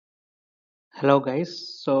Hello guys,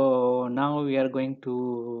 so now we are going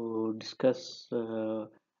to discuss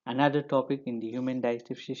another topic in the human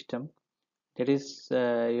digestive system, that is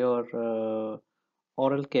your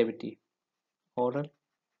oral cavity. Oral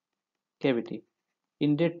cavity.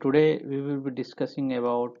 Indeed, today we will be discussing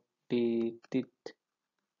about the teeth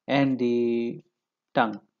and the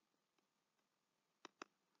tongue.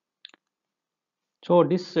 So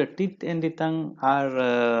this teeth and the tongue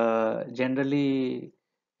are generally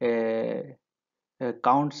uh,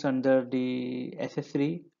 counts under the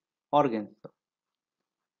organs,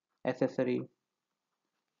 accessory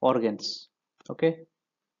organs. Okay,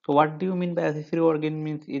 so what do you mean by accessory organ?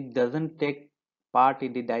 Means it doesn't take part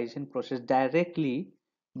in the digestion process directly,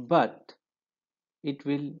 but it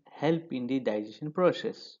will help in the digestion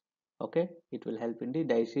process. Okay, it will help in the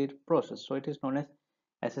digestion process, so it is known as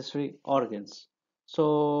accessory organs.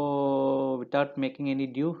 So without making any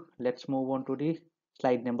ado, let's move on to the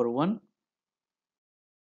slide number 1.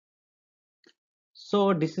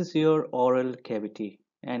 So this is your oral cavity,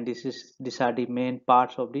 and these are the main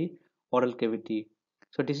parts of the oral cavity.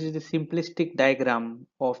 So this is the simplistic diagram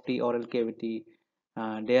of the oral cavity.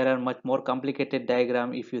 There are much more complicated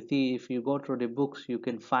diagram. If you go through the books, you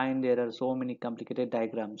can find there are so many complicated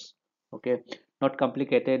diagrams. Okay, not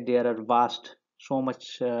complicated. There are vast. So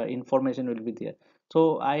much information will be there.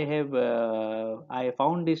 So I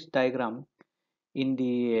found this diagram in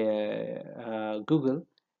the Google,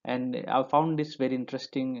 and I found this very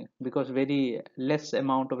interesting because very less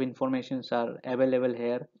amount of informations are available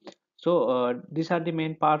here. So these are the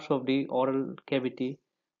main parts of the oral cavity.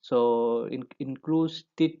 So includes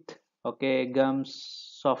teeth, okay,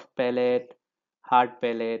 gums, soft palate, hard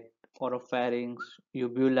palate, oropharynx,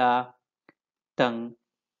 uvula, tongue,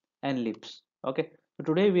 and lips. Okay, so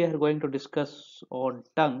today we are going to discuss on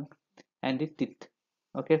tongue and the teeth.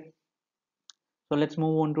 Okay, so let's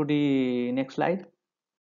move on to the next slide.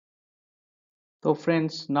 So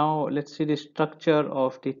friends, now let's see the structure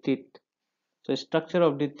of the teeth. So structure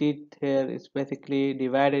of the teeth here is basically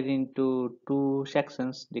divided into two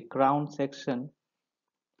sections, the crown section,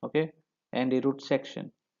 okay, and the root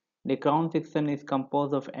section. The crown section is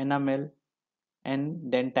composed of enamel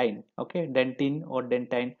and dentine, okay, dentine or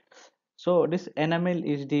dentine. So this enamel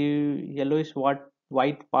is the yellowish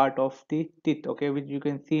white part of the teeth, okay, which you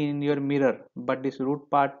can see in your mirror, but this root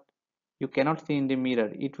part you cannot see in the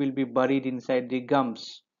mirror. It will be buried inside the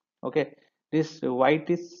gums. Okay, this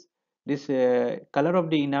white is this color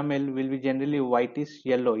of the enamel will be generally whitish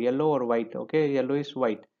yellow or white. Okay, yellow is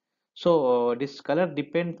white. So this color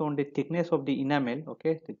depends on the thickness of the enamel.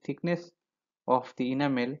 Okay, the thickness of the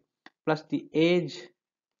enamel plus the age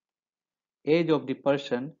of the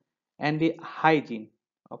person and the hygiene.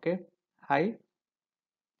 Okay, high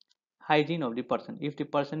hygiene of the person. If the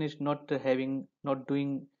person is not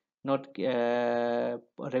doing, not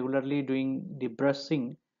regularly doing the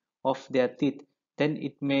brushing of their teeth, then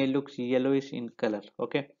it may look yellowish in color.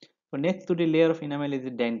 Okay, so next to the layer of enamel is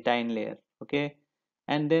the dentine layer. Okay,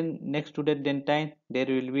 and then next to the dentine there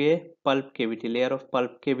will be a pulp cavity, layer of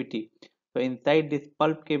pulp cavity. So inside this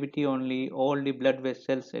pulp cavity only all the blood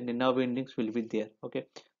vessels and the nerve endings will be there. Okay,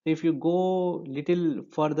 so if you go little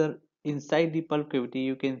further inside the pulp cavity,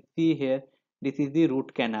 you can see here, this is the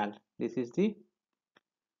root canal. This is the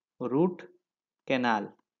root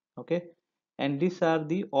canal. Okay, and these are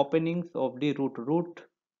the openings of the root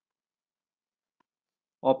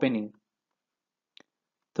opening,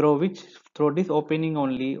 through which, through this opening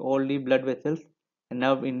only all the blood vessels and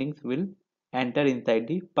nerve endings will enter inside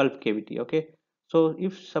the pulp cavity. Okay, so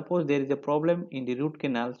if suppose there is a problem in the root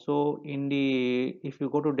canal, so in the, if you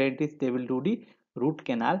go to dentist, they will do the root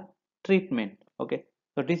canal treatment. Okay,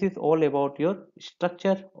 so this is all about your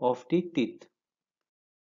structure of the teeth.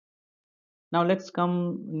 Now let's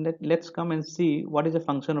come and see what is the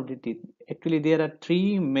function of the teeth. Actually there are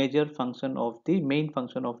three major function of the main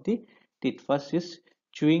function of the teeth. First is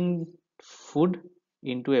chewing food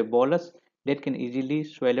into a bolus that can easily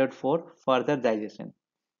swallowed for further digestion.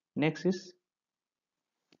 next is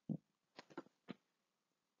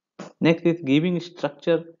Next is giving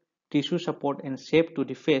structure, tissue support and shape to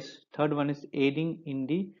the face. Third one is aiding in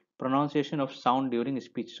the pronunciation of sound during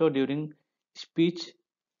speech. So during speech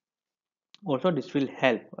also this will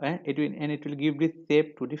help, it will give this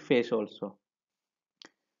shape to the face also.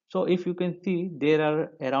 So if you can see, there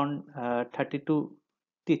are around 32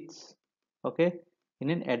 teeth, okay, in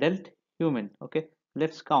an adult human. Okay,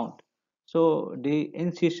 let's count. So the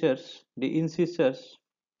incisors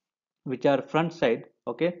which are front side,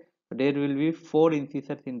 okay, there will be four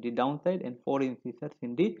incisors in the downside and four incisors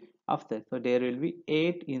in the upside. So there will be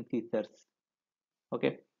eight incisors.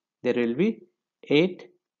 Okay, there will be eight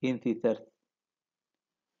incisors.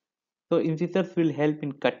 So incisors will help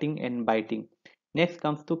in cutting and biting. Next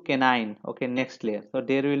comes to canine. Okay, next layer. So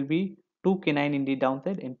there will be two canine in the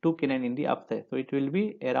downside and two canine in the upside. So it will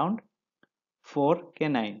be around four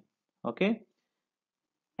canine. Okay,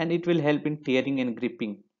 and it will help in tearing and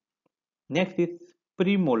gripping. Next is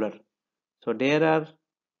premolar. So there are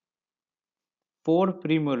four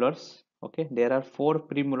premolars. Okay, there are four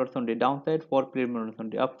premolars on the downside, four premolars on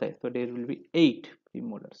the upside. So there will be eight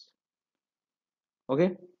premolars.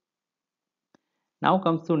 Okay, now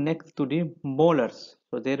comes to next to the molars.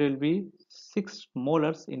 So there will be six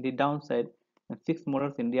molars in the downside and six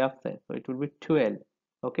molars in the upside. So it will be 12.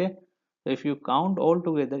 Okay, so if you count all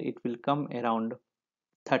together, it will come around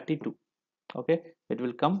 32. Okay, it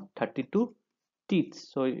will come 32 teeth.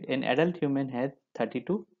 So an adult human has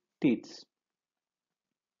 32 teeth.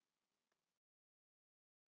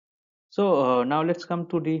 So now let's come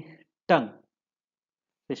to the tongue.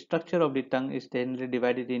 The structure of the tongue is generally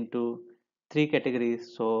divided into three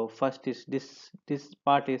categories. So first is this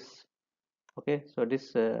part is okay. So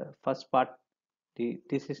this first part,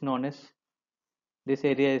 this is known as, this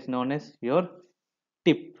area is known as your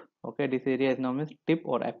tip. Okay, this area is known as tip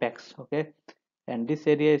or apex. Okay, and this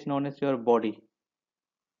area is known as your body.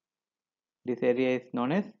 This area is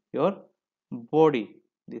known as your body.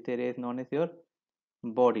 This area is known as your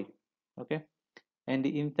body. Okay, and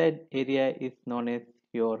the inside area is known as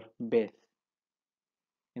your base.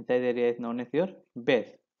 Inside area is known as your base.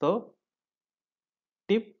 So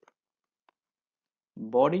tip,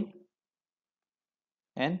 body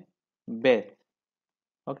and base.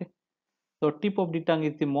 Okay, so tip of the tongue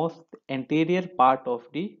is the most anterior part of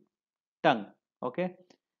the tongue. Okay,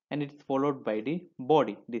 and it's followed by the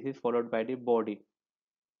body. This is followed by the body,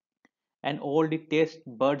 and all the taste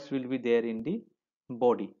buds will be there in the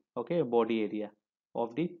body. Okay, body area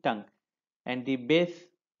of the tongue, and the base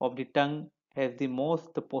of the tongue has the most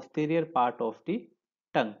posterior part of the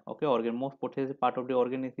tongue. Okay, organ, most posterior part of the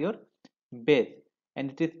organ is your base,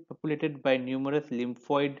 and it is populated by numerous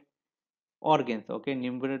lymphoid organs. Okay,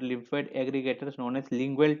 numerous lymphoid aggregators known as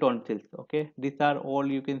lingual tonsils. Okay, these are all,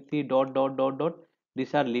 you can see dot dot dot dot,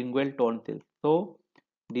 these are lingual tonsils. So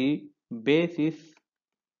the base is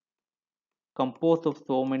composed of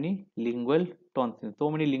so many lingual tonsils.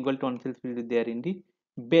 So many lingual tonsils will be there in the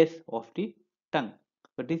base of the tongue.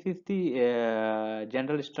 So this is the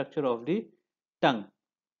general structure of the tongue.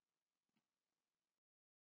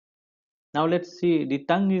 Now let's see, the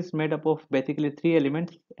tongue is made up of basically three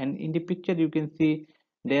elements, and in the picture you can see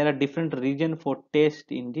there are different region for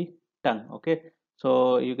taste in the tongue. Okay,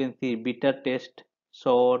 so you can see bitter taste,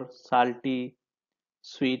 sour, salty,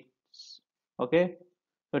 sweet. Okay,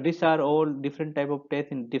 so these are all different type of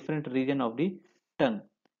taste in different region of the tongue,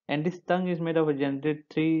 and this tongue is made of generally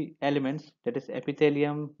three elements, that is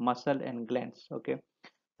epithelium, muscle and glands. Okay,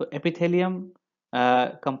 so epithelium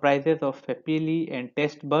comprises of papillae and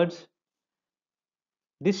taste buds.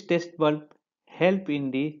 This taste bulb help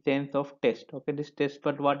in the sense of taste. Okay, this taste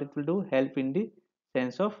bud, what it will do, help in the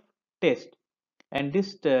sense of taste. And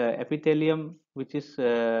this epithelium, which is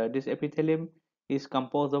this epithelium is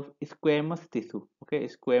composed of squamous tissue. Okay,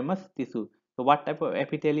 squamous tissue. So what type of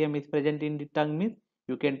epithelium is present in the tongue means,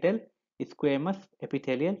 you can tell squamous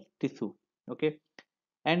epithelial tissue. Okay,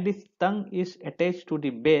 and this tongue is attached to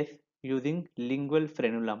the base using lingual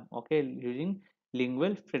frenulum. Okay, using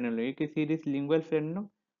lingual frenulum, you can see this lingual frenulum.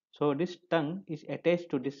 So this tongue is attached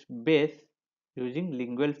to this base using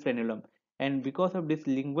lingual frenulum, and because of this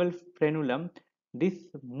lingual frenulum, this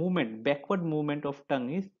movement, backward movement of tongue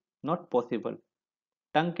is not possible.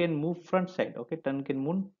 Tongue can move front side. Okay, tongue can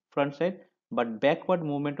move front side, but backward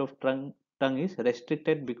movement of tongue is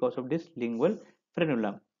restricted because of this lingual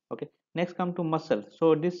frenulum. Okay, next come to muscle.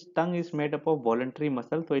 So this tongue is made up of voluntary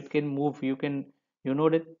muscle, so it can move, you can, you know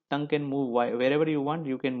that tongue can move wherever you want,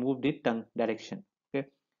 you can move the tongue direction. Okay,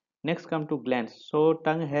 next come to glands. So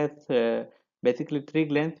tongue has basically three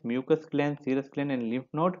glands: mucus gland, serous gland and lymph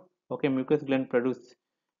node. Okay, mucus gland produce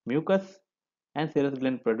mucus, and serous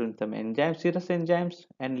gland produce some enzymes, serous enzymes,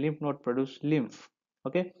 and lymph node produce lymph.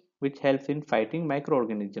 Okay, which helps in fighting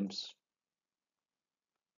microorganisms.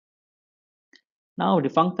 Now the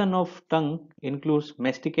function of tongue includes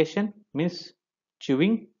mastication, means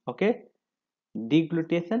chewing. Okay,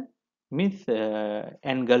 deglutition means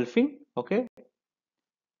engulfing. Okay,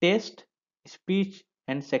 taste, speech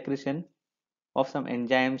and secretion of some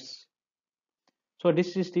enzymes. So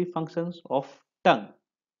this is the functions of tongue.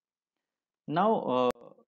 Now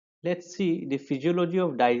let's see the physiology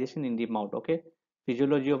of digestion in the mouth. Okay,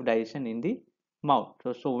 physiology of digestion in the mouth.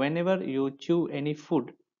 So whenever you chew any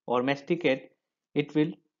food or masticate, it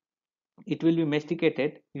will, it will be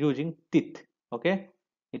masticated using teeth. Okay,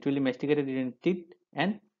 It will be masticated in teeth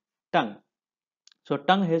and tongue. So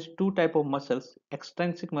tongue has two type of muscles,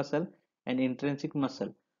 extrinsic muscle and intrinsic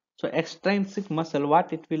muscle. So extrinsic muscle,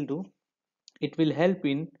 what it will do? It will help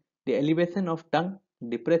in the elevation of tongue,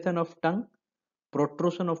 depression of tongue,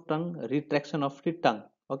 protrusion of tongue, retraction of the tongue.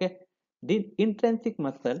 Okay. The intrinsic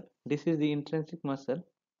muscle, this is the intrinsic muscle.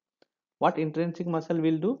 What intrinsic muscle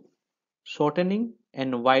will do? Shortening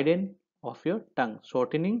and widen of your tongue.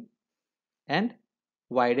 Shortening and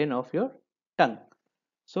widen of your tongue.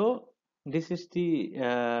 So this is the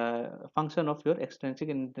function of your extrinsic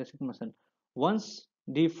and intrinsic muscle. Once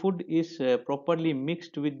the food is properly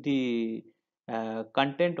mixed with the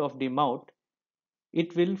content of the mouth,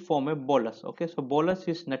 it will form a bolus. Okay, so bolus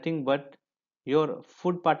is nothing but your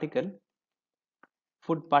food particle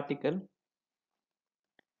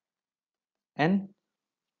and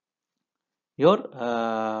your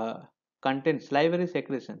content, salivary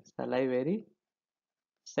secretion.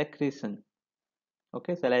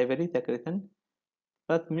 Okay, salivary secretion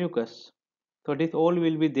plus mucus. So this all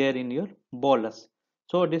will be there in your bolus.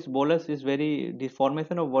 So this bolus is very, the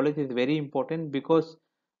formation of bolus is very important, because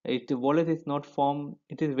it bolus is not formed,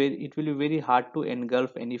 it will be very hard to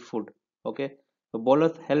engulf any food. Okay, so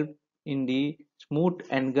bolus help in the smooth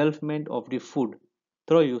engulfment of the food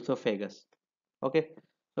through esophagus. Okay,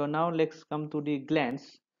 so now let's come to the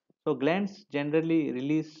glands. So glands generally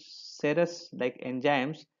release serous like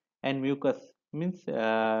enzymes and mucus, means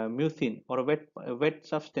mucin or wet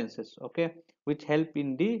substances, okay, which help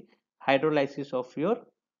in the hydrolysis of your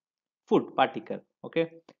food particle.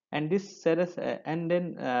 Okay, and this serous and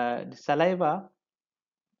then the saliva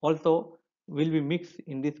also will be mixed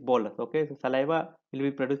in this bolus. Okay, so saliva will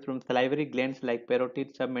be produced from salivary glands like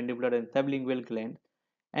parotid, submandibular and sublingual gland.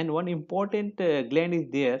 And one important gland is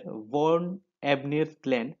there, von Ebner's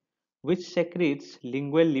gland, which secretes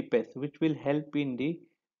lingual lipids, which will help in the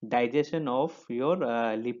digestion of your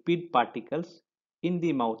lipid particles in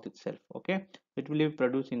the mouth itself. Okay, it will be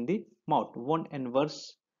produced in the mouth, von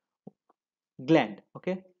Ebner's gland.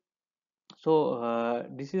 Okay, so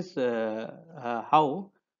this is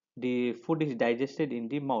how the food is digested in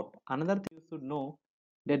the mouth. Another thing you should know,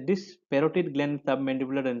 that this parotid gland,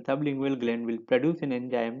 submandibular and sublingual gland will produce an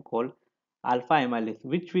enzyme called alpha amylase,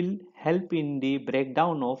 which will help in the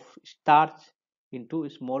breakdown of starch into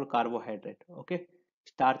small carbohydrate. Okay,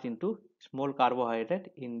 starch into small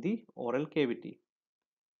carbohydrate in the oral cavity,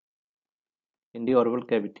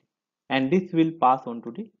 and this will pass on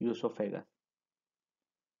to the esophagus.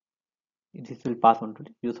 This will pass on to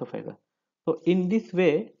the esophagus. So in this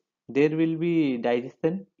way, there will be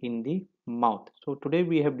digestion in the mouth. So today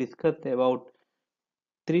we have discussed about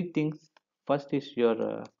three things. First is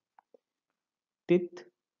your teeth.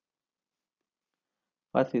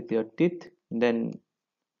 First is your teeth, then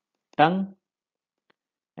tongue,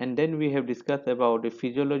 and then we have discussed about the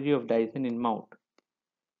physiology of digestion in mouth.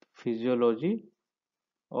 Physiology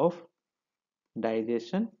of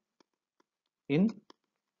digestion in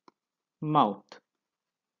mouth.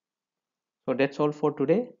 So that's all for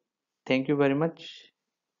today. Thank you very much.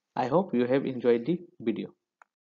 I hope you have enjoyed the video.